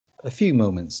a few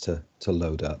moments to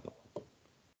load up.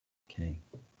 Okay.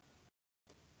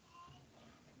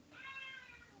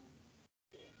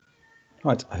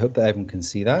 Right, I hope that everyone can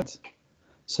see that.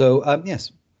 So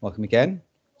yes, welcome again.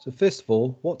 So first of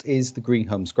all, what is the Green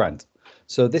Homes Grant?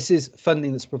 So this is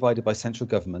funding that's provided by central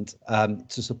government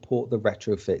to support the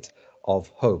retrofit of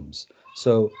homes.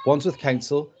 So Wandsworth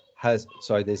Council has,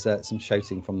 sorry, there's some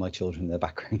shouting from my children in the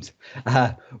background.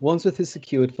 Wandsworth has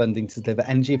secured funding to deliver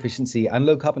energy efficiency and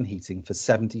low carbon heating for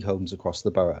 70 homes across the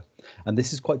borough. And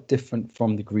this is quite different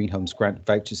from the Green Homes Grant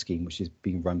voucher scheme, which is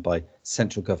being run by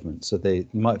central government. So you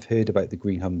might have heard about the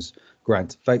Green Homes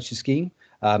Grant voucher scheme,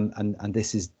 and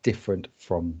this is different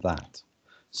from that.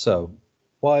 So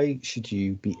why should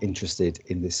you be interested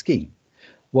in this scheme?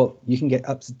 Well, you can get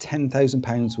up to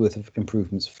 £10,000 worth of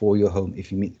improvements for your home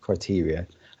if you meet the criteria,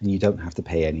 and you don't have to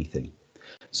pay anything.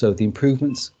 So the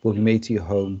improvements will be made to your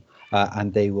home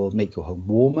and they will make your home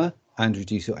warmer and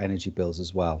reduce your energy bills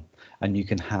as well. And you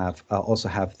can have also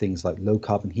have things like low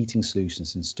carbon heating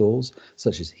solutions installed,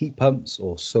 such as heat pumps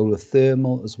or solar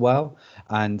thermal as well.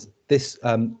 And this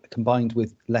combined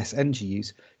with less energy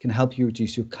use can help you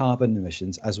reduce your carbon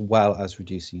emissions as well as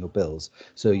reducing your bills.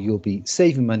 So you'll be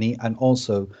saving money, and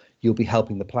also you'll be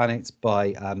helping the planet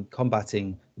by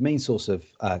combating the main source of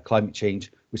climate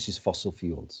change, which is fossil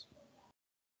fuels.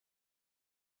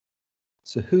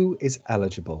 So who is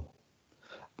eligible?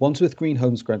 Wandsworth Green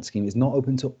Homes Grant Scheme is not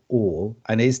open to all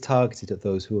and is targeted at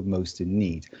those who are most in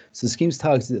need. So the scheme is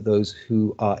targeted at those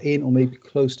who are in or maybe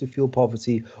close to fuel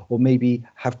poverty, or maybe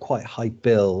have quite high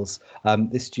bills.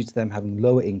 This is due to them having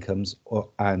lower incomes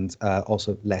and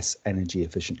also less energy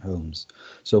efficient homes.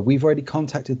 So we've already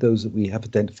contacted those that we have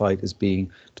identified as being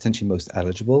potentially most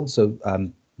eligible. So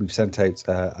we've sent out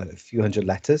a few hundred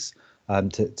letters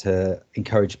to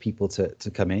encourage people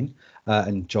to come in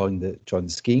and join the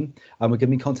scheme. And we're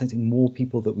going to be contacting more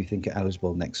people that we think are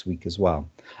eligible next week as well.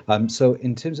 So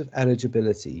in terms of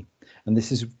eligibility, and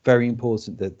this is very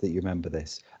important that you remember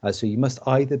this, so you must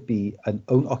either be an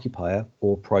own occupier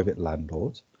or private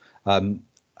landlord.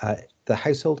 The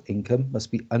household income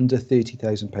must be under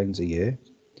 £30,000 a year.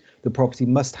 The property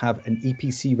must have an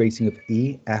EPC rating of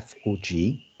E, F or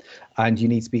G, and you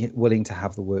need to be willing to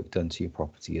have the work done to your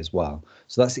property as well.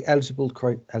 So that's the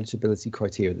eligibility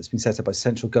criteria that's been set up by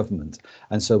central government.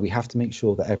 And so we have to make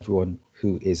sure that everyone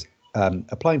who is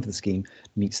applying for the scheme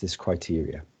meets this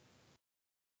criteria.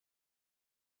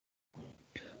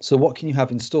 So what can you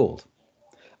have installed?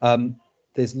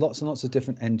 There's lots and lots of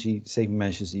different energy saving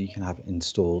measures that you can have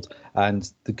installed.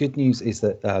 And the good news is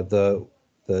that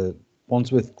the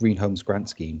Wandsworth Green Homes Grant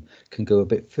Scheme can go a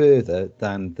bit further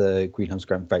than the Green Homes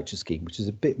Grant Voucher Scheme, which is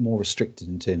a bit more restricted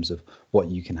in terms of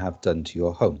what you can have done to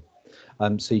your home.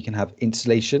 So you can have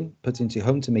insulation put into your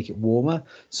home to make it warmer.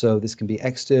 So this can be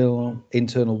external,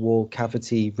 internal wall,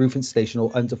 cavity, roof installation, or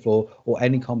underfloor, or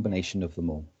any combination of them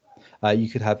all. You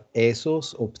could have air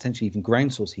source or potentially even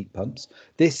ground source heat pumps.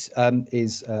 This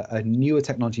is a newer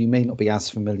technology you may not be as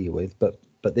familiar with, but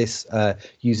this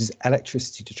uses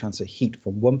electricity to transfer heat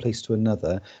from one place to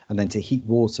another, and then to heat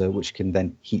water, which can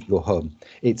then heat your home.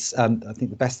 It's I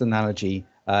think the best analogy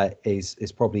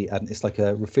is probably it's like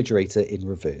a refrigerator in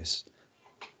reverse.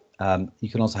 You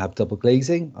can also have double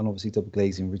glazing, and obviously double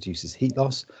glazing reduces heat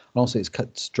loss, and also it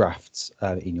cuts drafts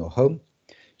in your home.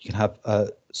 You can have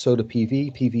solar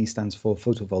PV. PV stands for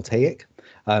photovoltaic.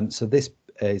 So this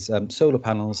is solar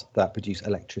panels that produce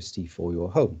electricity for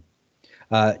your home.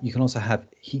 You can also have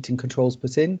heating controls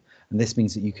put in, and this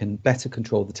means that you can better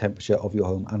control the temperature of your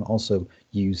home and also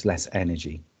use less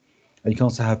energy. And you can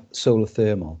also have solar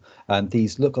thermal, and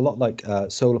these look a lot like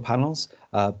solar panels,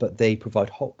 but they provide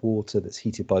hot water that's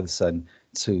heated by the sun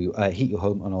to heat your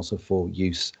home, and also for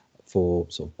use for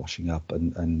sort of washing up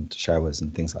and showers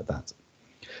and things like that.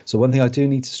 So one thing I do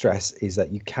need to stress is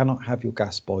that you cannot have your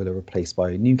gas boiler replaced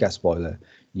by a new gas boiler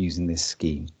using this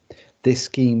scheme. This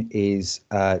scheme is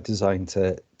designed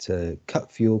to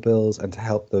cut fuel bills and to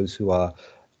help those who are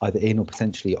either in or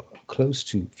potentially close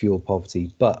to fuel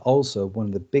poverty. But also one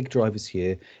of the big drivers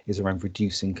here is around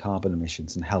reducing carbon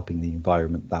emissions and helping the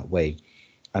environment that way.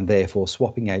 And therefore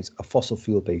swapping out a fossil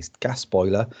fuel based gas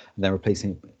boiler and then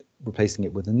replacing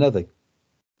it with another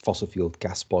fossil fueled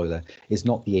gas boiler is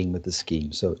not the aim of the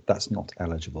scheme. So that's not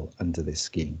eligible under this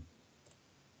scheme.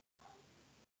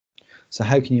 So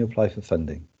how can you apply for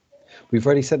funding? We've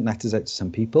already sent letters out to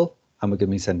some people, and we're going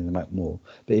to be sending them out more.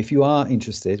 But if you are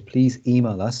interested, please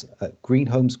email us at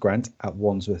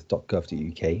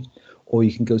greenhomesgrant@wandsworth.gov.uk, or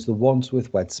you can go to the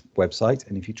Wandsworth website,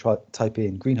 and if you type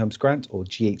in Green Homes Grant or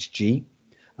GHG,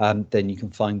 then you can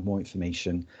find more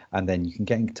information, and then you can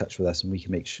get in touch with us, and we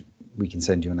can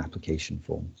send you an application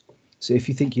form. So if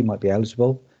you think you might be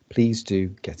eligible, please do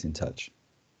get in touch.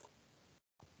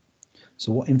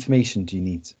 So what information do you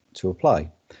need to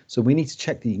apply? So we need to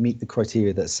check that you meet the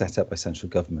criteria that's set up by central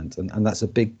government, and that's a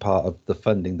big part of the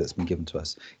funding that's been given to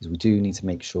us, is we do need to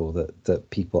make sure that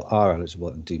people are eligible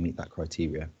and do meet that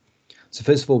criteria. So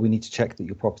first of all, we need to check that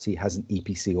your property has an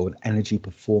EPC or an energy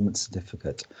performance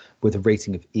certificate with a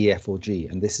rating of EF or G,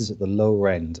 and this is at the lower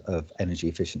end of energy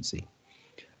efficiency.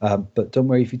 But don't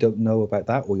worry if you don't know about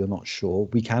that or you're not sure,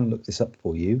 we can look this up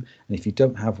for you. And if you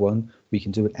don't have one, we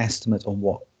can do an estimate on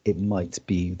what it might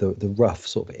be, the rough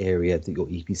sort of area that your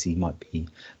EPC might be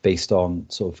based on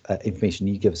sort of information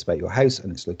you give us about your house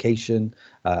and its location.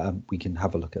 We can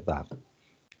have a look at that.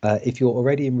 If you're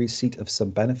already in receipt of some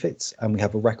benefits and we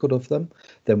have a record of them,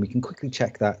 then we can quickly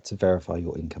check that to verify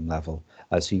your income level,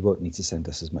 so you won't need to send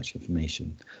us as much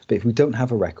information. But if we don't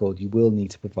have a record, you will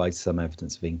need to provide some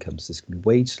evidence of income. So this can be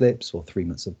wage slips or 3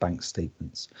 months of bank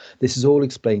statements. This is all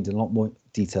explained in a lot more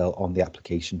detail on the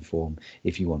application form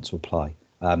if you want to apply.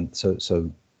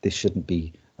 So this shouldn't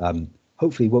be,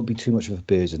 hopefully won't be too much of a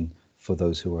burden for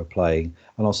those who are applying.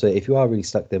 And also, if you are really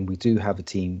stuck, then we do have a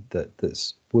team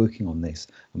that's working on this,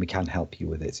 and we can help you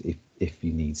with it if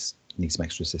you need some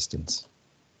extra assistance.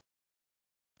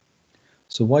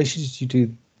 So why should you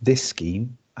do this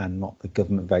scheme and not the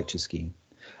government voucher scheme?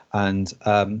 And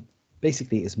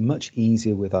basically, it's much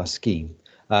easier with our scheme,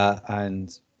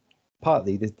 and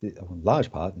partly, a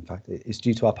large part, in fact, is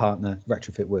due to our partner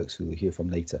Retrofit Works, who we'll hear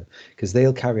from later, because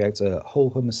they'll carry out a whole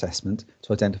home assessment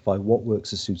to identify what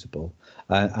works are suitable,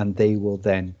 and they will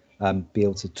then be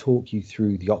able to talk you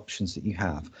through the options that you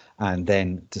have and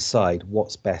then decide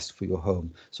what's best for your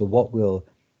home. So what will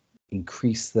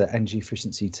increase the energy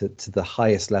efficiency to the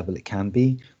highest level it can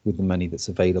be with the money that's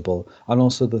available, and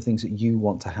also the things that you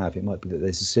want to have. It might be that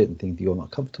there's a certain thing that you're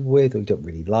not comfortable with or you don't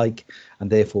really like,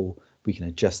 and therefore we can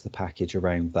adjust the package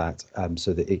around that,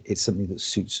 so that it's something that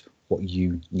suits what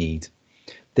you need.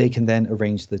 They can then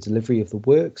arrange the delivery of the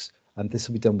works, and this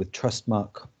will be done with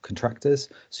trustmark contractors,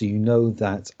 so you know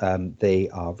that they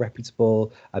are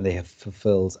reputable and they have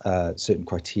fulfilled certain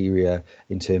criteria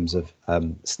in terms of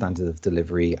standard of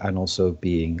delivery, and also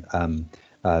being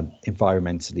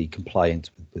environmentally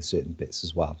compliant with certain bits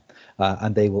as well.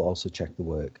 And they will also check the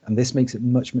work, and this makes it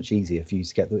much easier for you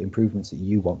to get the improvements that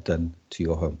you want done to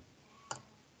your home.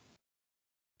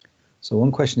 So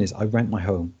one question is, I rent my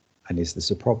home, and is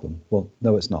this a problem? Well,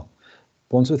 no, it's not.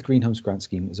 Wandsworth Green Homes Grant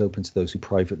Scheme is open to those who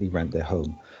privately rent their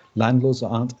home. Landlords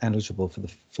aren't eligible for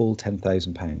the full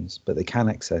 £10,000, but they can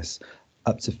access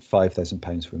up to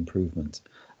 £5,000 for improvement.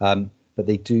 But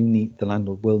the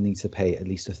landlord will need to pay at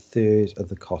least a third of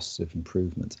the costs of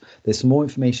improvement. There's some more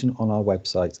information on our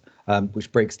website,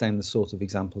 which breaks down the sort of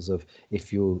examples of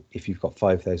if you've got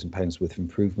 £5,000 worth of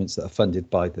improvements that are funded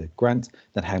by the grant,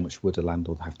 then how much would a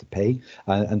landlord have to pay?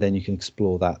 And then you can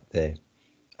explore that there.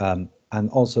 And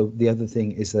also the other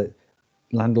thing is that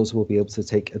landlords will be able to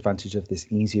take advantage of this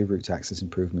easier route to access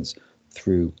improvements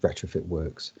through Retrofit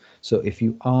Works. So if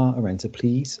you are a renter,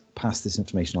 please pass this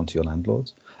information on to your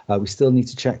landlords. We still need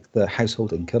to check the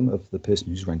household income of the person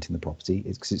who's renting the property.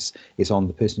 It's on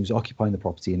the person who's occupying the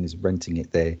property and is renting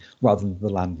it there, rather than the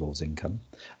landlord's income.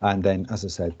 And then, as I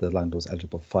said, the landlord's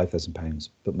eligible for £5,000,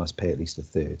 but must pay at least a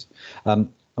third.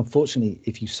 Unfortunately,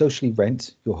 if you socially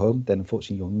rent your home, then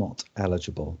unfortunately you're not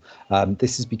eligible.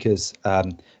 This is because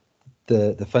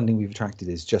the funding we've attracted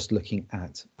is just looking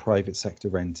at private sector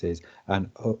rented and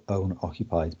owner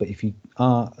occupied. But if you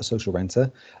are a social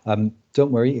renter,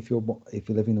 don't worry if you're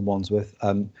living in Wandsworth.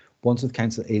 Wandsworth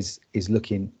Council is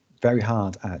looking very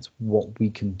hard at what we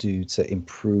can do to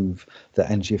improve the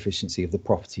energy efficiency of the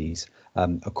properties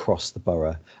across the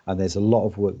borough, and there's a lot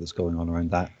of work that's going on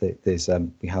around that.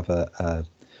 We have a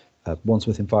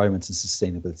Wandsworth Environment and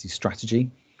Sustainability Strategy,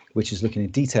 which is looking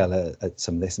in detail at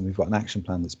some of this, and we've got an action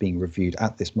plan that's being reviewed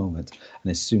at this moment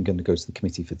and is soon going to go to the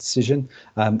committee for decision,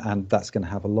 and that's going to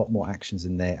have a lot more actions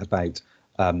in there about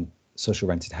social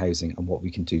rented housing and what we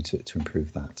can do to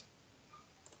improve that.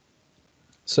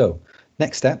 So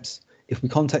next steps: if we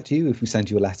contact you, if we send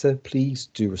you a letter, please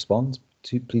do respond.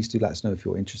 Please do let us know if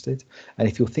you're interested, and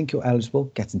if you think you're eligible,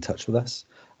 get in touch with us.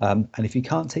 And if you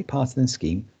can't take part in the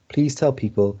scheme, please tell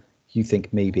people you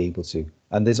think may be able to.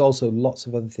 And there's also lots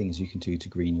of other things you can do to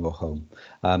green your home.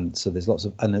 So there's lots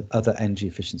of other energy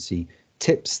efficiency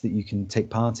tips that you can take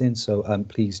part in. So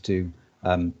please do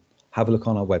have a look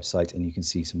on our website and you can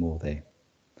see some more there.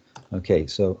 Okay,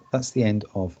 so that's the end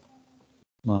of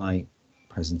my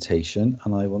presentation,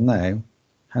 and I will now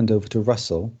hand over to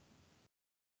Russell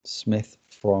Smith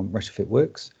from Retrofit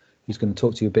Works, who's going to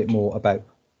talk to you a bit more about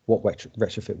what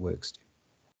Retrofit Works do.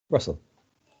 Russell.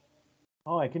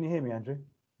 Hi, can you hear me, Andrew?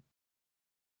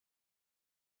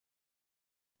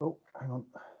 Oh, hang on.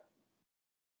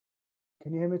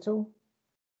 Can you hear me at all?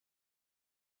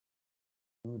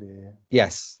 Oh dear.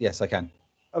 Yes, I can.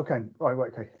 Okay, right,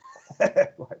 okay.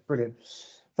 Right, brilliant.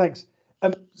 Thanks.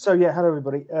 So yeah, hello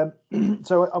everybody.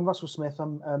 So I'm Russell Smith.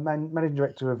 I'm managing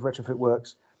director of Retrofit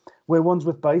Works. We're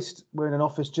Wandsworth based. We're in an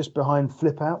office just behind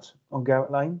Flip Out on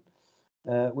Garrett Lane,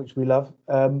 which we love.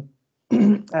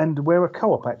 And we're a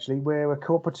co-op actually. We're a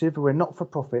cooperative. We're not for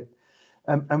profit.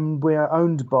 And we are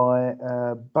owned by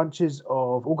bunches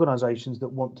of organisations that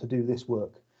want to do this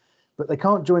work, but they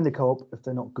can't join the co-op if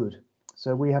they're not good.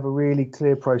 So we have a really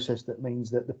clear process that means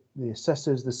that the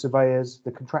assessors, the surveyors,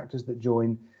 the contractors that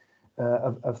join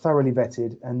are thoroughly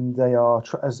vetted, and they are,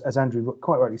 as Andrew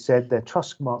quite rightly said, they're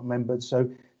Trustmark members. So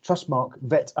Trustmark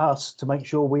vet us to make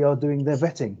sure we are doing their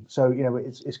vetting. So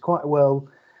it's quite a well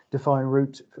defined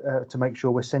route to make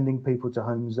sure we're sending people to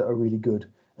homes that are really good.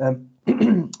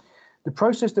 The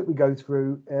process that we go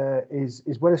through is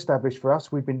well established for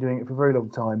us. We've been doing it for a very long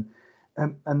time.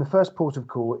 And the first port of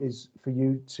call is for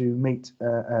you to meet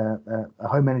a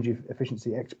home energy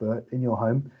efficiency expert in your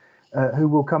home who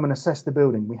will come and assess the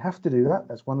building. We have to do that.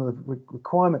 That's one of the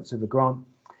requirements of the grant.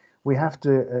 We have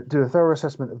to do a thorough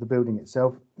assessment of the building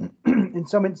itself. In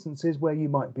some instances where you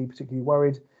might be particularly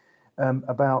worried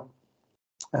about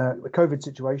the COVID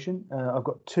situation, I've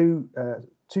got two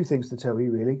things to tell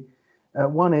you really.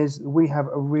 One is we have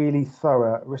a really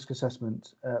thorough risk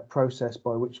assessment process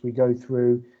by which we go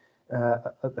through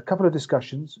a couple of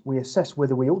discussions. We assess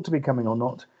whether we ought to be coming or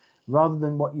not, rather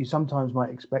than what you sometimes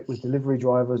might expect with delivery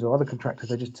drivers or other contractors.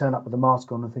 They just turn up with a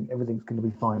mask on and think everything's going to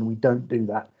be fine. We don't do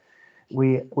that.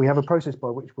 We have a process by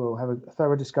which we'll have a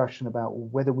thorough discussion about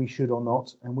whether we should or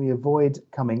not, and we avoid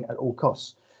coming at all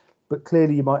costs. But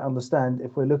clearly you might understand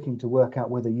if we're looking to work out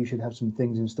whether you should have some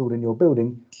things installed in your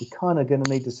building, we're kind of going to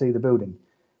need to see the building.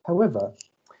 However,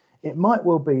 it might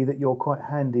well be that you're quite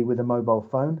handy with a mobile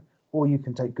phone, or you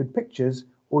can take good pictures,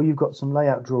 or you've got some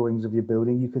layout drawings of your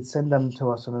building. You could send them to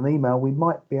us on an email. We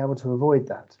might be able to avoid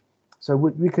that. So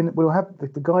we'll have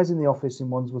the guys in the office in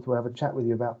Wandsworth will have a chat with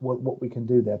you about what we can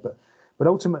do there. But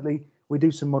ultimately we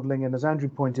do some modelling, and as Andrew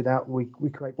pointed out, we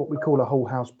create what we call a whole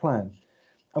house plan.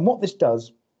 And what this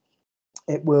does,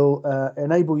 it will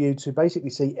enable you to basically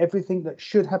see everything that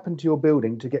should happen to your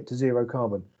building to get to zero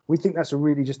carbon. We think that's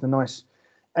really just a nice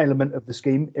element of the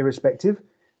scheme, irrespective.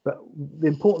 But the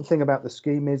important thing about the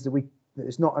scheme is that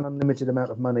it's not an unlimited amount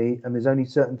of money, and there's only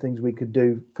certain things we could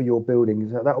do for your building.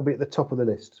 So that will be at the top of the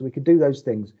list. So we could do those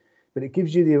things, but it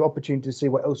gives you the opportunity to see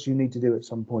what else you need to do at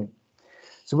some point.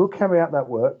 So we'll carry out that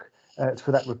work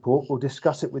for that report. We'll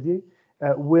discuss it with you.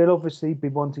 We'll obviously be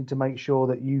wanting to make sure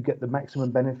that you get the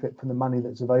maximum benefit from the money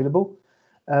that's available.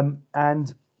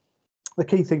 And the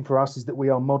key thing for us is that we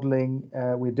are modelling,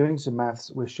 we're doing some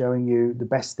maths, we're showing you the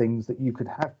best things that you could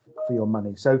have for your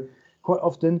money. So quite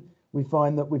often we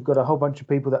find that we've got a whole bunch of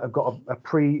people that have got a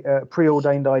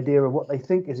preordained idea of what they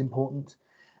think is important,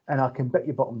 and I can bet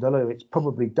your bottom dollar it's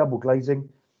probably double glazing.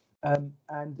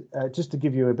 And just to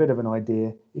give you a bit of an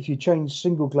idea, if you change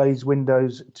single glazed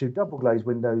windows to double glazed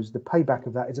windows, the payback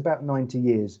of that is about 90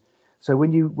 years. So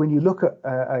when you look at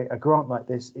a grant like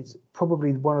this, it's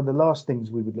probably one of the last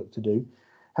things we would look to do.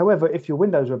 However, if your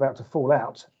windows are about to fall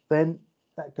out, then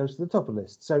that goes to the top of the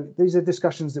list. So these are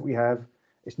discussions that we have.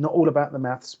 It's not all about the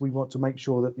maths. We want to make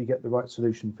sure that we get the right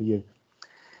solution for you.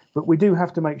 But we do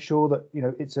have to make sure that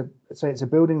it's a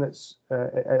building that's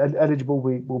eligible.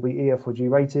 Will be E-F-G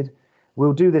rated.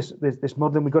 We'll do this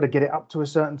modelling. We've got to get it up to a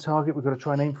certain target. We've got to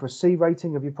try and aim for a C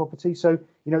rating of your property. So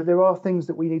there are things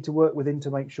that we need to work within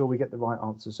to make sure we get the right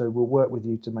answer. So we'll work with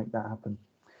you to make that happen.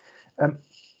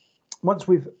 Once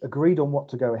we've agreed on what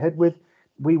to go ahead with,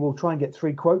 we will try and get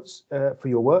 3 quotes for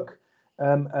your work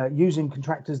using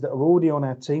contractors that are already on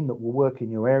our team that will work in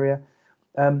your area.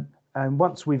 And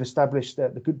once we've established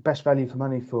the best value for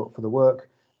money for the work,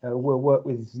 we'll work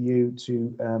with you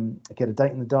to get a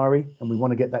date in the diary, and we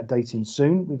want to get that date in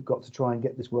soon. We've got to try and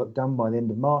get this work done by the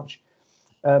end of March,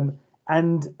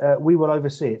 and we will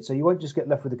oversee it. So you won't just get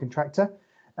left with a contractor.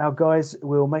 Our guys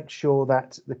will make sure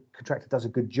that the contractor does a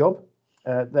good job,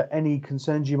 that any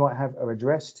concerns you might have are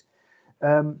addressed.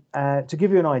 To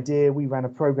give you an idea, we ran a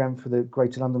programme for the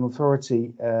Greater London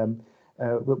Authority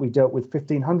that we dealt with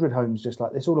 1,500 homes just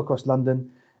like this all across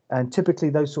London, and typically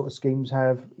those sort of schemes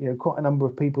have quite a number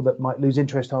of people that might lose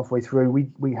interest halfway through.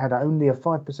 We had only a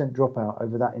 5% dropout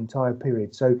over that entire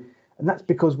period. So, and that's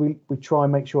because we try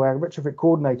and make sure our retrofit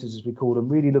coordinators, as we call them,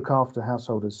 really look after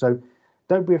householders. So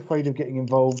don't be afraid of getting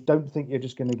involved. Don't think you're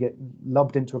just going to get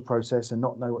lubbed into a process and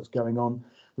not know what's going on.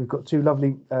 We've got two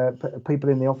lovely people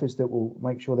in the office that will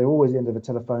make sure they're always at the end of the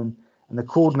telephone, and the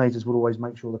coordinators will always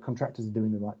make sure the contractors are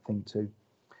doing the right thing too.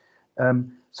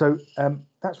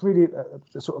 That's really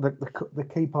sort of the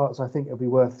key parts I think it'll be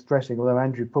worth stressing, although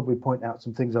Andrew probably point out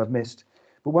some things I've missed.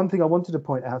 But one thing I wanted to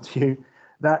point out to you,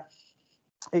 that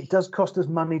it does cost us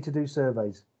money to do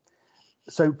surveys.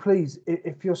 So please,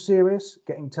 if you're serious,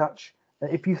 get in touch.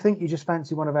 If you think you just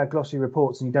fancy one of our glossy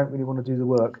reports and you don't really want to do the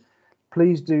work,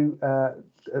 please do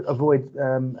avoid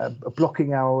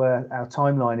blocking our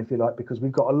timeline, if you like, because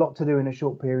we've got a lot to do in a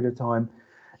short period of time,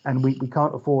 and we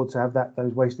can't afford to have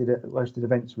those wasted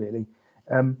events really.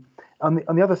 On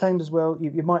the other thing as well,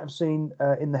 you might have seen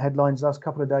in the headlines last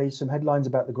couple of days some headlines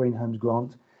about the Green Homes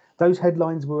Grant. Those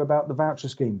headlines were about the voucher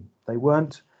scheme. They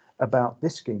weren't about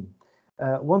this scheme.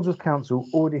 Wandsworth Council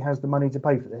already has the money to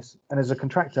pay for this, and as a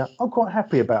contractor, I'm quite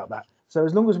happy about that. So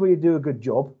as long as we do a good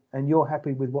job and you're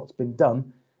happy with what's been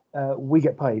done, we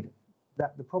get paid.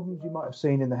 The problems you might have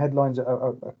seen in the headlines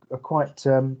are quite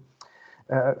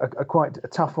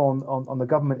tough on the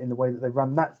government in the way that they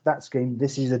run that scheme.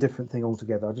 This is a different thing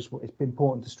altogether. It's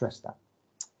important to stress that.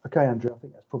 Okay, Andrew, I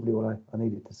think that's probably all I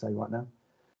needed to say right now.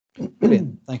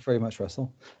 Brilliant. Thank you very much,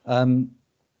 Russell. Yeah,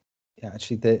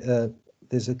 actually,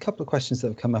 there's a couple of questions that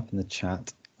have come up in the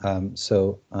chat,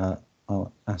 so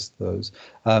I'll ask those.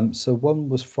 So one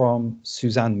was from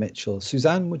Suzanne Mitchell.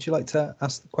 Suzanne, would you like to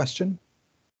ask the question?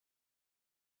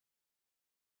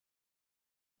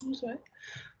 Sorry.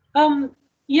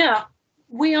 Yeah,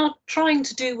 we are trying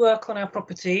to do work on our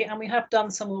property, and we have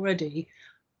done some already.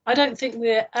 I don't think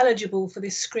we're eligible for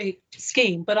this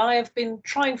scheme, but I have been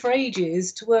trying for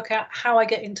ages to work out how I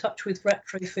get in touch with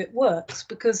Retrofit Works,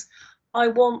 because I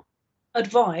want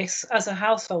advice as a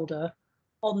householder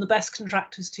on the best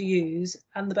contractors to use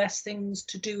and the best things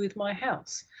to do with my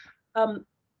house.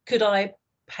 Could I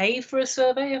pay for a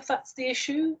survey if that's the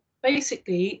issue?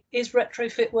 Basically, is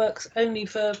Retrofit Works only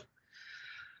for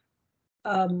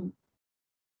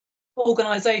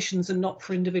organisations and not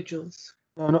for individuals?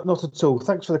 No, not at all.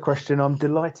 Thanks for the question. I'm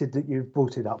delighted that you've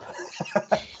brought it up.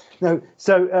 No,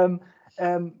 so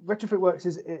Retrofit Works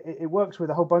it works with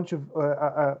a whole bunch of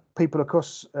people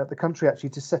across the country actually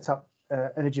to set up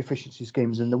energy efficiency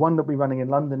schemes, and the one that we're running in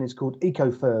London is called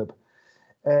EcoFurb,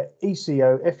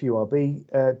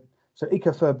 ECOFURB. So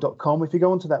ecofurb.com. If you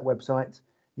go onto that website,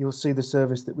 you'll see the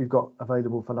service that we've got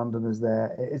available for Londoners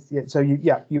there. So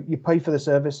you pay for the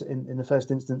service in the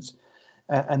first instance,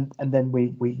 and then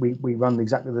we run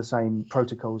exactly the same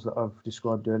protocols that I've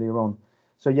described earlier on.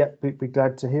 So yeah, be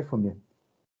glad to hear from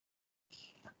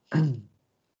you.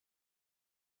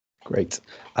 Great,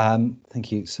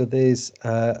 thank you. So there's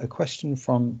a question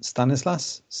from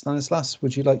Stanislas. Stanislas,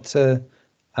 would you like to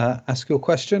ask your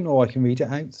question, or I can read it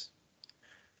out?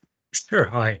 Sure.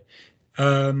 Hi.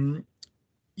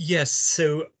 Yes,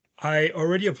 so I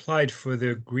already applied for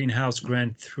the greenhouse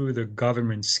grant through the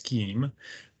government scheme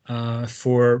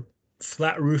for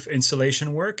flat roof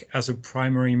insulation work as a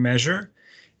primary measure.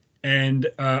 And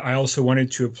I also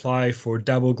wanted to apply for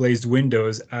double glazed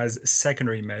windows as a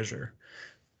secondary measure.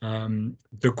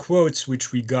 The quotes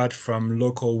which we got from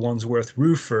local Wandsworth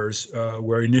roofers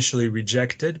were initially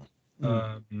rejected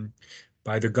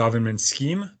by the government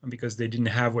scheme because they didn't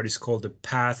have what is called the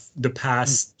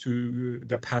pass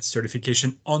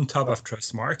certification on top of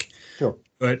Trustmark. Sure.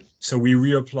 But so we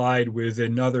reapplied with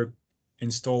another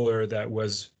installer that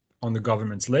was on the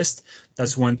government's list.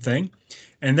 That's one thing.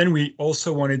 And then we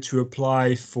also wanted to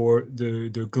apply for the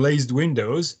glazed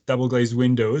windows, double glazed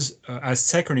windows, as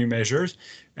secondary measures.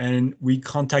 And we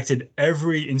contacted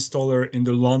every installer in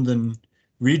the London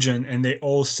region, and they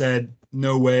all said,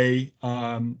 no way,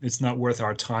 it's not worth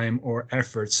our time or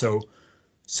effort. So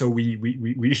we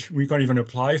can't even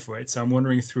apply for it. So I'm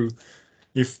wondering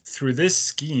if through this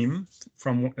scheme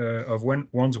from of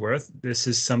Wandsworth, this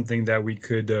is something that we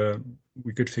could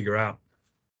figure out.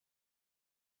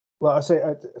 Well, I say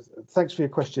thanks for your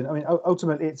question. I mean,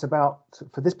 ultimately, it's about,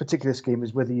 for this particular scheme,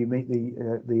 is whether you meet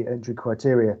the entry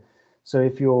criteria. So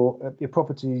if your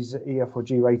property's EF or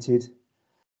G rated,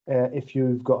 if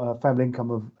you've got a family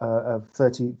income of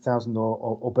 30,000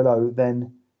 or below,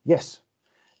 then yes.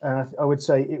 I would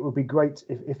say it would be great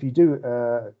if you do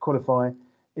qualify,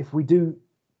 if we do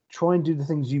try and do the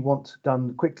things you want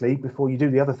done quickly before you do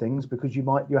the other things, because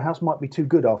your house might be too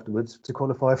good afterwards to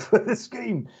qualify for the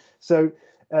scheme. So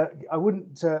I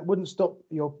wouldn't stop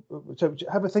so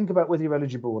have a think about whether you're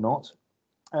eligible or not.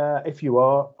 If you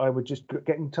are, I would just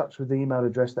get in touch with the email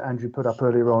address that Andrew put up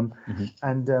earlier on,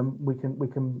 and we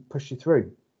can push you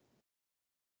through.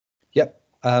 Yep,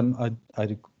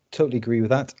 I'd totally agree with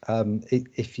that.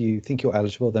 If you think you're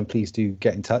eligible, then please do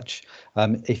get in touch.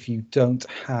 If you don't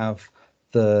have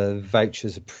the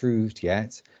vouchers approved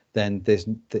yet, then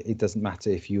it doesn't matter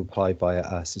if you apply via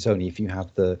us. It's only if you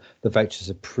have the vouchers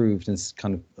approved and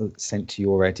kind of sent to you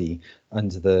already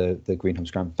under the Green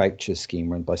Homes Grant voucher scheme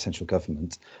run by central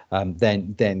government,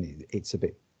 then it's a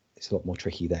lot more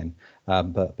tricky then.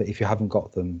 But if you haven't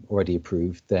got them already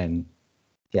approved, then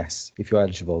yes, if you're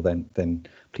eligible, then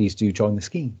please do join the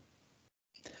scheme.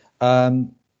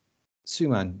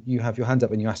 Suman, you have your hand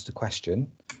up and you asked a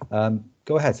question.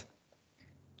 Go ahead.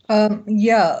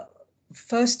 Yeah.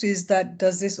 First is that,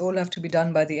 does this all have to be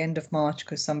done by the end of March?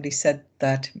 Because somebody said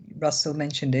that, Russell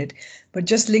mentioned it. But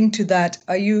just linked to that,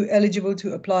 are you eligible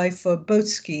to apply for both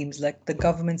schemes, like the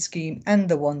government scheme and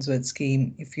the Wandsworth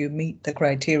scheme, if you meet the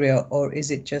criteria, or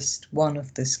is it just one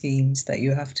of the schemes that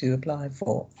you have to apply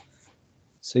for?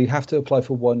 So you have to apply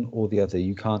for one or the other.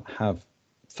 You can't have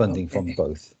funding from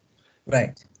both.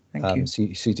 Right. Thank you. So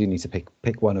you do need to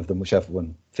pick one of them, whichever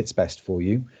one fits best for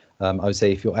you. I would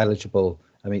say if you're eligible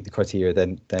and meet the criteria,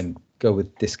 then go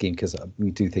with this scheme, because we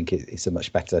do think it's a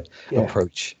much better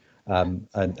approach. And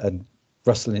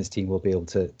Russell and his team will be able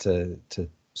to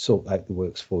sort out the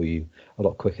works for you a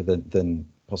lot quicker than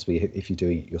possibly if you're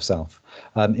doing it yourself.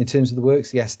 In terms of the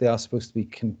works, yes, they are supposed to be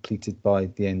completed by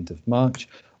the end of March.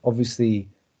 Obviously,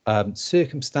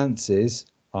 circumstances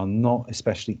are not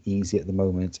especially easy at the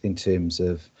moment in terms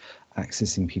of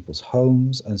accessing people's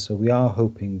homes, and so we are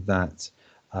hoping that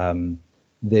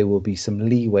there will be some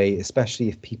leeway, especially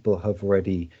if people have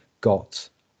already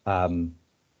have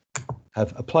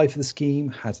applied for the scheme,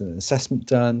 had an assessment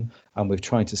done, and we're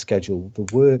trying to schedule the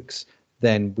works.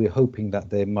 Then we're hoping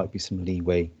that there might be some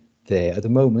leeway there. At the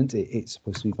moment, it's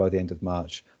supposed to be by the end of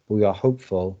March, but we are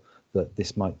hopeful that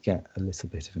this might get a little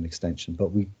bit of an extension.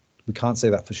 But we can't say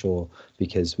that for sure,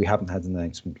 because we haven't had an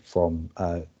announcement from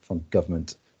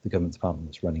government, the government department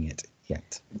that's running it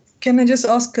yet. Can I just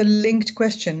ask a linked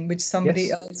question, which somebody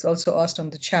Yes. else also asked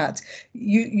on the chat?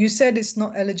 You said it's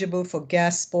not eligible for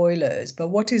gas boilers, but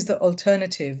what is the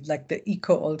alternative, like the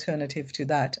eco alternative to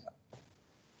that?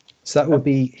 So that would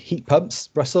be heat pumps.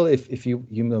 Russell, if you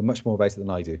know much more about it than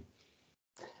I do.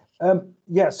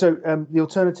 So the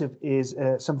alternative is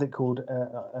something called,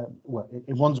 well,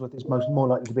 in Wandsworth it's more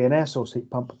likely to be an air source heat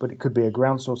pump, but it could be a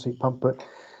ground source heat pump. But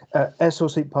air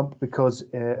source heat pump, because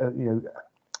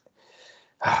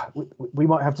we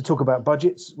might have to talk about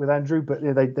budgets with Andrew, but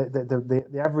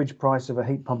the average price of a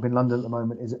heat pump in London at the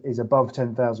moment is above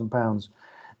 £10,000.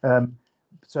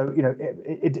 So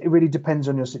it really depends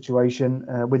on your situation.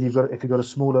 Whether if you've got a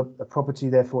smaller property,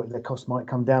 therefore their cost might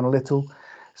come down a little.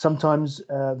 Sometimes,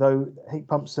 though, heat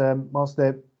pumps, whilst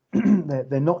they're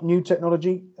not new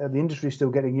technology, the industry is still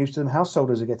getting used to them.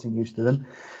 Householders are getting used to them.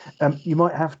 We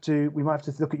might have to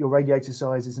look at your radiator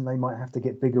sizes, and they might have to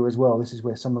get bigger as well. This is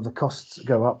where some of the costs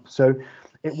go up. So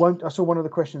it won't. I saw one of the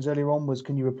questions earlier on was,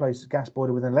 can you replace a gas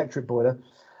boiler with an electric boiler?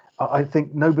 I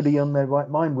think nobody on their right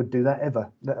mind would do that ever,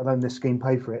 let alone this scheme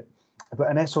pay for it. But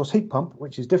an air source heat pump,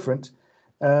 which is different,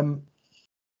 it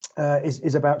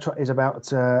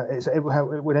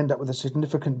would end up with a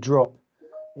significant drop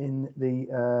in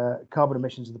the carbon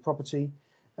emissions of the property.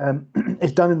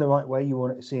 If done in the right way, you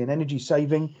want to see an energy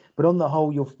saving, but on the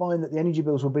whole, you'll find that the energy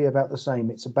bills will be about the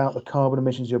same. It's about the carbon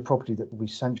emissions of your property that will be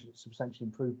substantially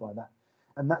improved by that.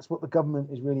 And that's what the government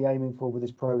is really aiming for with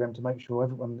this programme, to make sure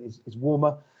everyone is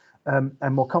warmer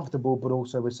and more comfortable, but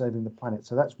also we're saving the planet.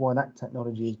 So that's why that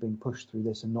technology is being pushed through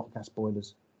this and not gas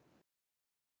boilers.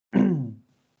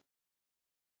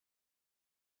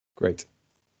 Great.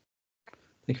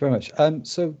 Thank you very much.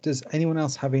 So does anyone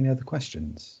else have any other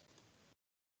questions?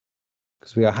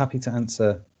 Because we are happy to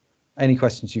answer any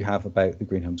questions you have about the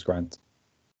Green Homes Grant,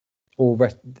 or to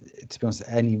be honest,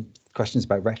 any questions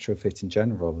about retrofit in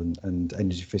general and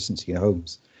energy efficiency in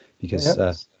homes. Because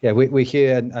we're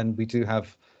here and we do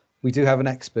have an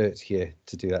expert here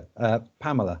to do that.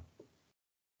 Pamela.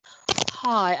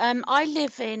 Hi, I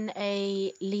live in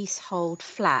a leasehold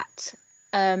flat.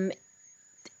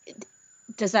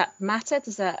 Does that matter?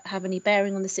 Does that have any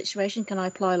bearing on the situation? Can I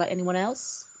apply like anyone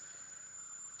else?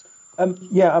 I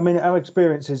mean, our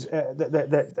experience is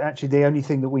that actually the only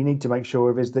thing that we need to make sure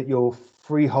of is that your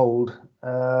freeholder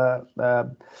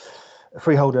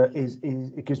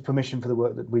it gives permission for the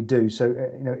work that we do. So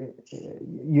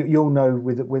you'll know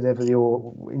whether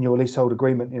you're in your leasehold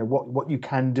agreement, what you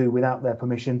can do without their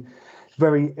permission.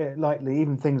 Very likely,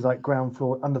 even things like ground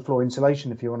floor, underfloor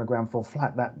insulation. If you're on a ground floor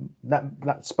flat,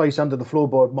 that space under the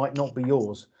floorboard might not be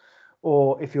yours,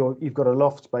 or if you've got a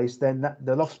loft space, then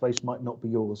the loft space might not be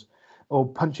yours, or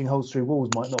punching holes through walls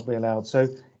might not be allowed. So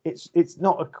it's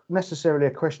not necessarily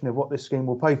a question of what this scheme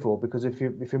will pay for, because if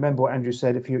you remember what Andrew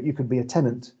said, if you could be a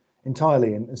tenant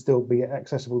entirely and still be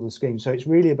accessible to the scheme. So it's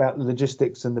really about the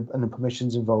logistics and the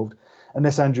permissions involved.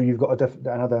 Unless, Andrew, you've got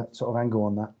another sort of angle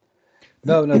on that.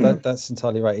 No, that's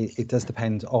entirely right. It does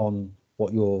depend on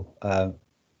what your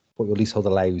leasehold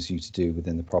allows you to do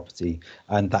within the property,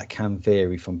 and that can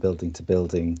vary from building to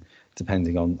building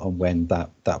depending on when that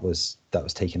was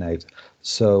taken out.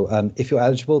 So if you're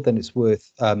eligible, then it's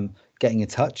worth getting in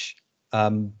touch.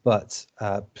 But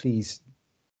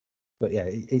yeah,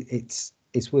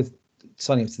 it's worth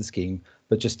signing up to the scheme,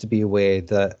 but just to be aware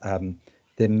that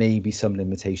there may be some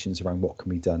limitations around what can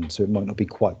be done. So it might not be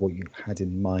quite what you had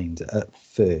in mind at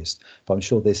first, but I'm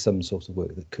sure there's some sort of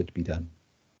work that could be done.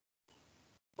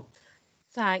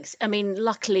 Thanks. I mean,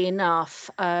 luckily enough,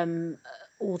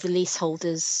 all the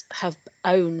leaseholders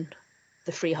own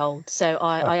the freehold. So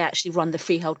I actually run the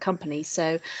freehold company.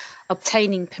 So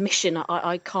obtaining permission,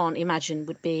 I can't imagine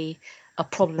would be a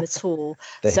problem at all.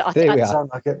 There we are.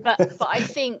 But I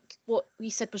think what you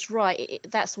said was right.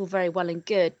 That's all very well and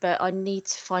good, but I need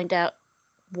to find out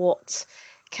what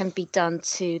can be done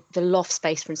to the loft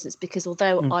space, for instance, because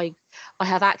although I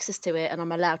have access to it and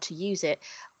I'm allowed to use it,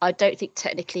 I don't think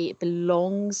technically it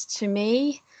belongs to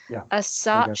me as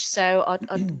such. So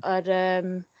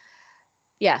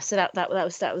so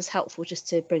that was helpful just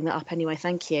to bring that up anyway.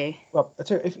 Thank you. Well, I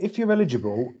tell you, if you're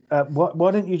eligible,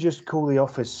 why don't you just call the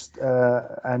office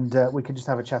and we can just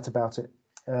have a chat about it.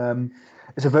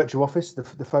 It's a virtual office.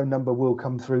 The phone number will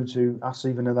come through to us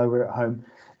even though we're at home.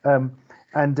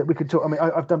 And we could talk. I mean,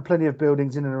 I've done plenty of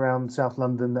buildings in and around South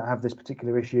London that have this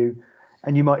particular issue,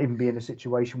 and you might even be in a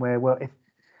situation where, well,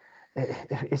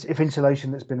 if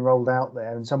insulation that's been rolled out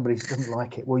there and somebody doesn't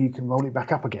like it, well, you can roll it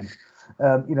back up again.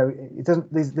 It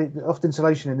doesn't. The loft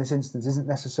insulation in this instance isn't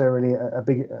necessarily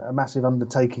a massive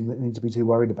undertaking that you need to be too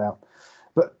worried about.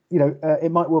 But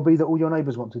it might well be that all your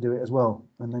neighbours want to do it as well,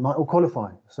 and they might all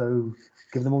qualify. So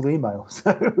give them all the email.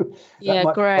 So yeah,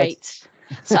 great.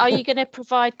 So are you going to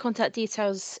provide contact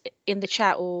details in the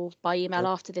chat or by email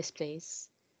after this, please?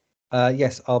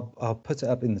 Yes, I'll put it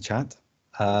up in the chat.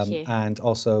 And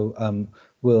also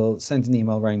we'll send an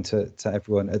email around to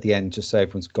everyone at the end, just so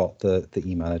everyone's got the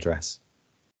email address.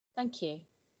 Thank you.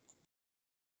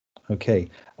 Okay.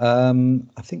 I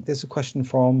think there's a question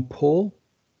from Paul.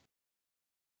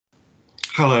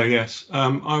 Hello, yes.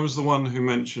 I was the one who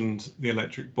mentioned the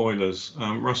electric boilers.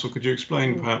 Russell, could you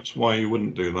explain perhaps why you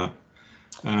wouldn't do that?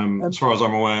 As far as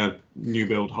I'm aware, new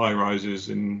build high rises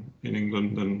in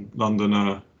England and London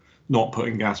are not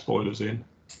putting gas boilers in.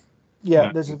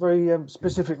 Yeah, there's a very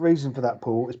specific reason for that,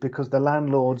 Paul. It's because the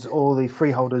landlords or the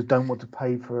freeholders don't want to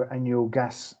pay for annual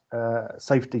gas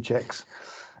safety checks.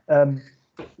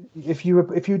 If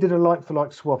you did a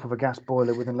like-for-like swap of a gas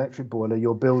boiler with an electric boiler,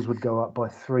 your bills would go up by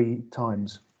 3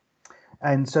 times,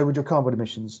 and so would your carbon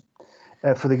emissions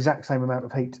for the exact same amount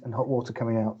of heat and hot water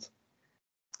coming out.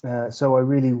 So I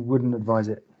really wouldn't advise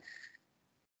it.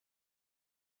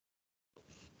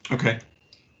 Okay.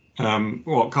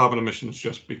 What carbon emissions?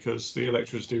 Just because the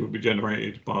electricity would be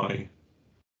generated by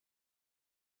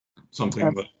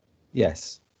something that.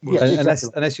 Yes. Yeah, exactly.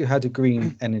 Unless you had a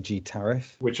green energy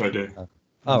tariff. Which I do.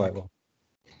 All right. Well,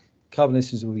 carbon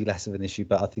emissions will be less of an issue,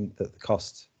 but I think that the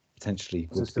cost potentially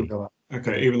would still go up.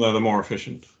 Okay, even though they're more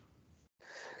efficient.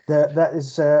 That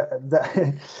is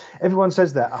everyone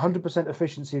says that 100%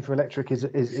 efficiency for electric is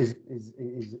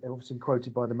obviously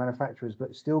quoted by the manufacturers,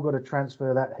 but still got to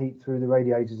transfer that heat through the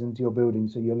radiators into your building,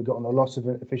 so you've got a loss of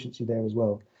efficiency there as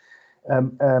well.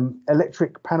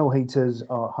 Electric panel heaters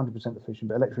are 100% efficient,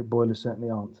 but electric boilers certainly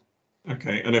aren't.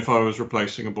 Okay, and if I was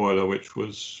replacing a boiler which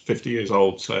was 50 years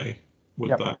old, say,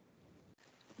 would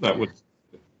that would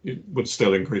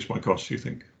still increase my costs, you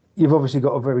think? You've obviously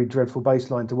got a very dreadful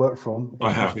baseline to work from. I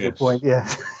have, yes. Point, yeah.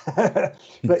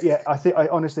 But yeah, I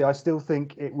still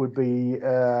think it would be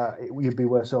you'd be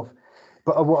worse off.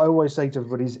 But what I always say to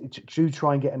everybody is to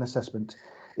try and get an assessment.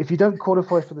 If you don't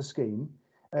qualify for the scheme,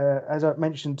 as I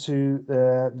mentioned to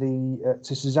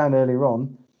Suzanne earlier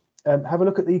on, have a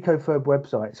look at the EcoFurb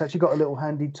website. It's actually got a little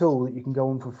handy tool that you can go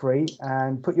on for free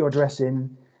and put your address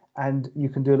in, and you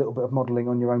can do a little bit of modelling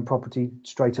on your own property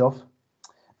straight off.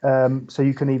 So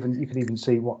you can even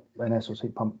see what an air source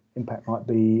heat pump impact might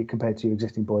be compared to your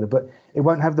existing boiler, but it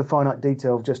won't have the finite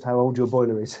detail of just how old your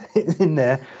boiler is in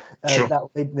there. Sure. That will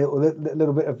need a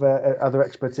little bit of other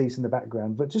expertise in the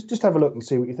background, but just have a look and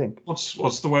see what you think. What's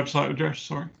the website address?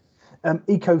 Sorry.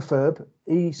 EcoFurb,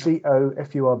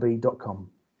 ECOFURB.com.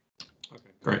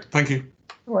 Okay, great. Thank you.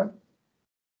 All right.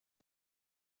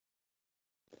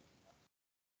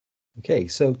 Okay,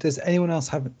 so does anyone else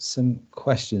have some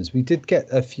questions? We did get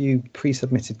a few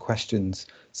pre-submitted questions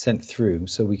sent through,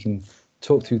 so we can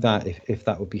talk through that if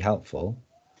that would be helpful.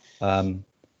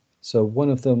 So one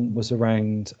of them was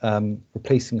around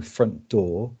replacing a front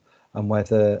door and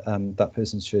whether that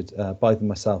person should buy them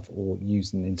myself or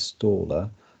use an installer,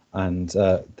 and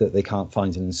that they can't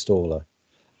find an installer.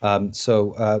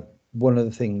 So one of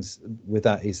the things with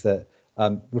that is that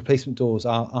replacement doors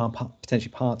are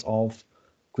potentially part of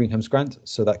Green Homes Grant,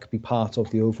 so that could be part of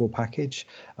the overall package.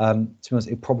 To be honest,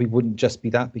 it probably wouldn't just be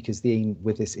that, because the aim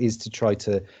with this is to try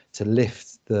to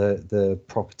lift the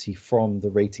property from the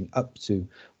rating up to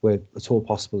where at all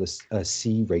possible a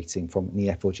C rating, from an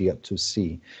EF4G up to a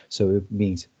C. So it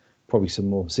means probably some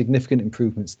more significant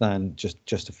improvements than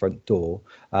just a front door,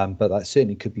 but that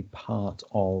certainly could be part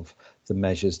of the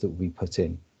measures that we put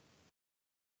in.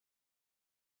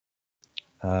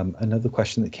 Another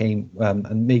question that came,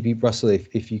 and maybe Russell,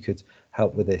 if you could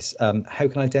help with this, how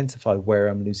can I identify where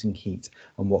I'm losing heat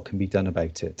and what can be done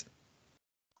about it?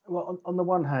 Well, on the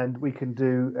one hand, we can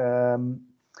do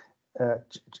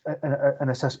an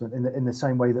assessment in the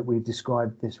same way that we've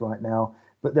described this right now,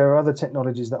 but there are other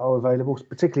technologies that are available,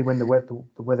 particularly when the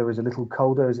weather is a little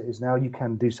colder as it is now. You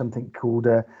can do something called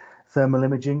thermal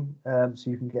imaging, so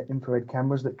you can get infrared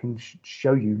cameras that can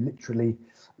show you literally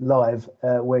live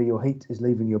where your heat is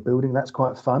leaving your building. That's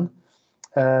quite fun.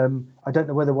 I don't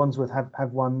know whether Wandsworth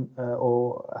have one,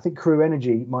 or I think Crew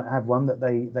Energy might have one that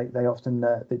they often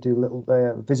they do little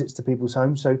visits to people's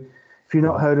homes. So if you've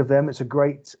not heard of them, it's a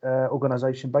great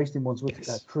organisation based in Wandsworth,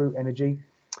 Yes. Crew Energy.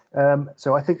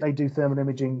 So I think they do thermal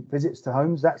imaging visits to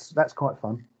homes. That's quite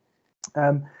fun.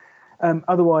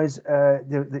 Otherwise,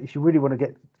 if you really want to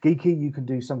get geeky, you can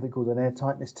do something called an air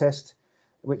tightness test,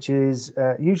 which is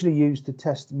usually used to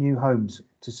test new homes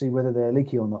to see whether they're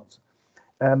leaky or not.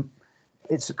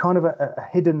 It's kind of a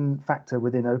hidden factor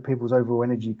within people's overall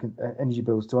energy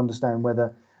bills to understand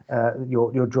whether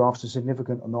your drafts are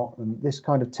significant or not, and this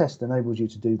kind of test enables you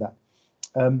to do that.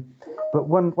 But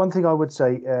one thing I would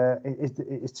say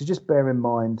is to just bear in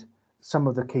mind some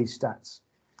of the key stats.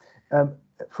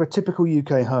 For a typical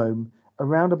UK home,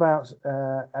 around about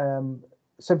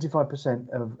 75%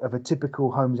 of a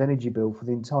typical home's energy bill for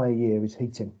the entire year is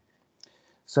heating.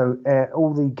 So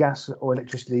all the gas or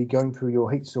electricity going through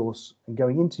your heat source and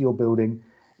going into your building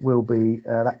will be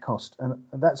that cost, and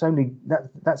that's only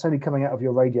coming out of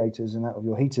your radiators and out of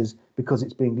your heaters because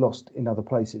it's being lost in other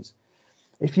places.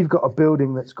 If you've got a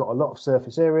building that's got a lot of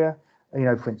surface area, you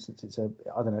know, for instance, it's I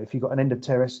don't know, if you've got an end of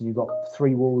terrace and you've got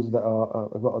 3 walls that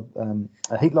have got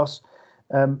a heat loss,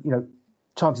 you know,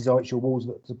 chances are it's your walls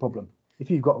that's a problem.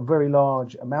 If you've got a very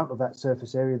large amount of that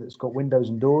surface area that's got windows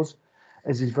and doors,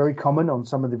 as is very common on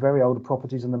some of the very older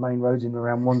properties on the main roads in and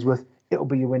around Wandsworth, it'll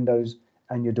be your windows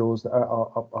and your doors that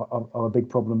are a big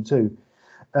problem too.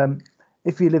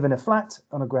 If you live in a flat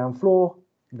on a ground floor,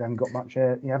 you haven't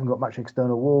got much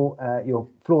external wall, your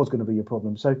floor is going to be your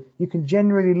problem. So you can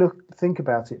generally think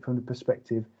about it from the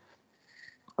perspective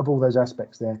of all those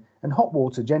aspects there. And hot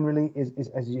water generally is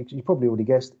as you probably already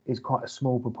guessed, is quite a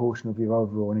small proportion of your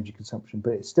overall energy consumption,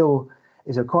 but it still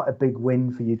is quite a big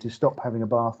win for you to stop having a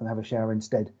bath and have a shower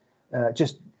instead.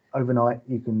 Just overnight,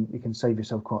 you can save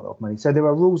yourself quite a lot of money. So there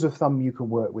are rules of thumb you can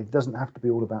work with. It doesn't have to be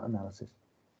all about analysis.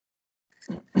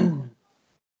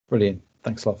 Brilliant.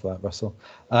 Thanks a lot for that, Russell.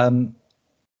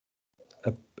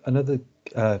 Another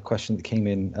question that came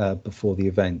in before the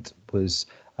event was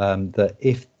that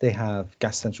if they have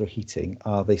gas central heating,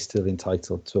 are they still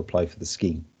entitled to apply for the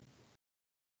scheme?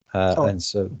 And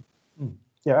so...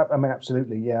 Yeah, I mean,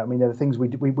 absolutely. Yeah, I mean, there are things we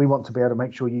want to be able to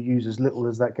make sure you use as little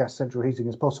as that gas central heating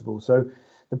as possible. So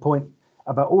the point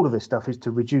about all of this stuff is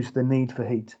to reduce the need for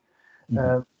heat.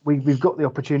 We've got the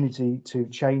opportunity to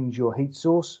change your heat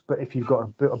source, but if you've got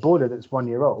a boiler that's 1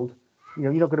 year old, you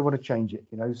know, you're not going to want to change it.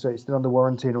 You know, so it's still under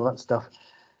warranty and all that stuff.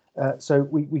 So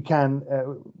we can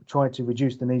try to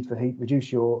reduce the need for heat,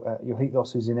 reduce your heat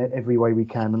losses in every way we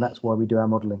can, and that's why we do our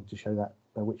modelling to show that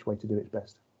which way to do it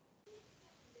best.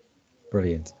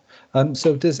 Brilliant.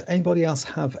 So does anybody else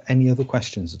have any other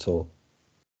questions at all?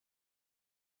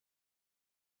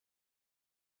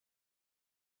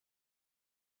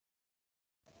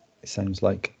 It sounds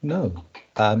like no.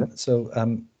 So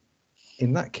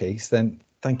in that case, then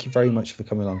thank you very much for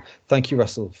coming on. Thank you,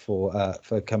 Russell,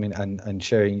 for coming and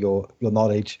sharing your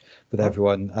knowledge with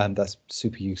everyone. That's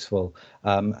super useful.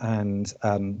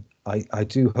 I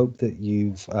do hope that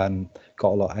you've got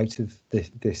a lot out of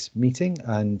this meeting,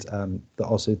 and that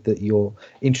also that you're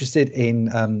interested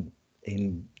in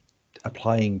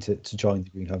applying to join the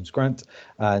Green Homes Grant.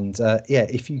 And yeah,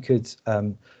 if you could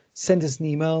send us an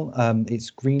email.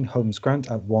 It's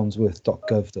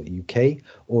greenhomesgrant@wandsworth.gov.uk,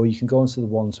 or you can go onto the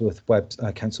Wandsworth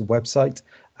Council website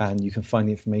and you can find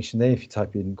the information there. If you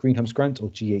type in Green Homes Grant or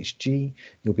GHG,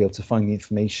 you'll be able to find the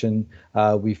information.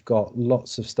 We've got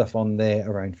lots of stuff on there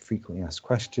around frequently asked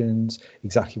questions,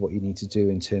 exactly what you need to do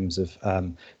in terms of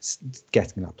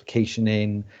getting an application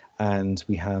in, and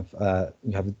we have a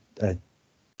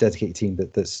dedicated team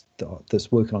that's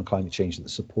working on climate change,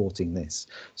 that's supporting this.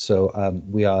 So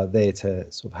we are there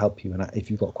to sort of help you, and if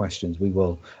you've got questions, we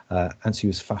will answer you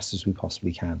as fast as we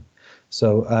possibly can.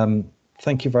 So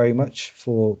thank you very much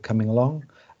for coming along,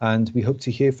 and we hope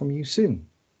to hear from you soon.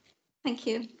 Thank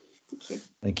you. Thank you.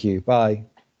 Thank you. Bye.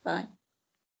 Bye.